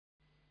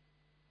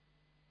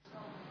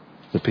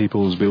The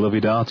people's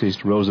beloved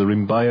artist Roza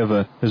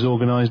Rymbaeva has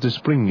organised a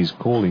Spring is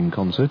Calling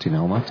concert in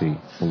Almaty.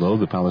 Although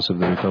the Palace of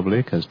the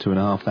Republic has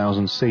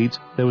 2,500 seats,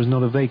 there was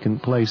not a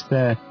vacant place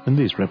there, and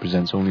this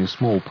represents only a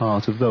small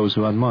part of those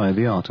who admire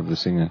the art of the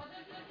singer.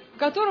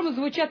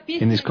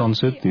 In this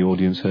concert, the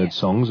audience heard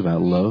songs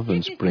about love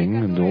and spring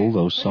and all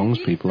those songs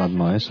people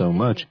admire so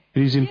much.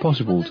 It is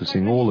impossible to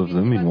sing all of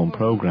them in one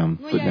programme,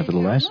 but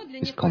nevertheless,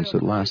 this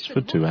concert lasts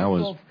for 2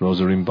 hours.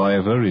 Roza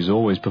Rymbaeva is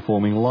always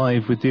performing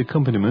live with the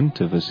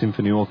accompaniment of a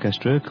symphony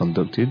orchestra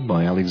conducted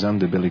by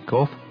Alexander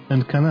Belikov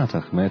and Kanat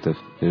Akhmetov,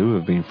 who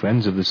have been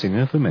friends of the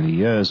singer for many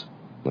years.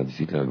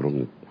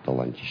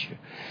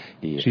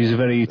 She is a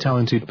very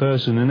talented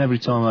person, and every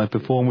time I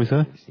perform with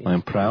her, I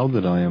am proud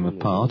that I am a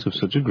part of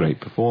such a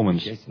great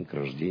performance.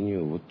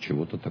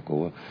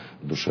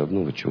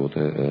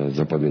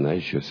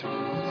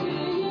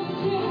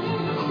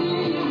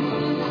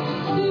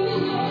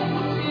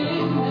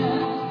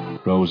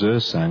 Roza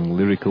sang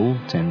lyrical,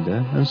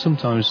 tender, and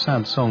sometimes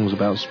sad songs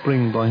about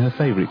spring by her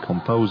favourite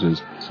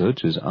composers,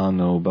 such as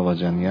Arno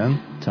Balajanyan,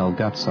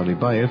 Talgat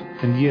Saribayev,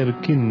 and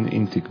Yerkin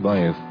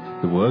Intikbayev.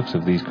 The works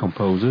of these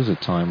composers are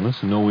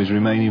timeless and always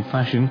remain in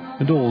fashion,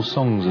 and all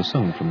songs are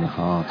sung from the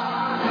heart.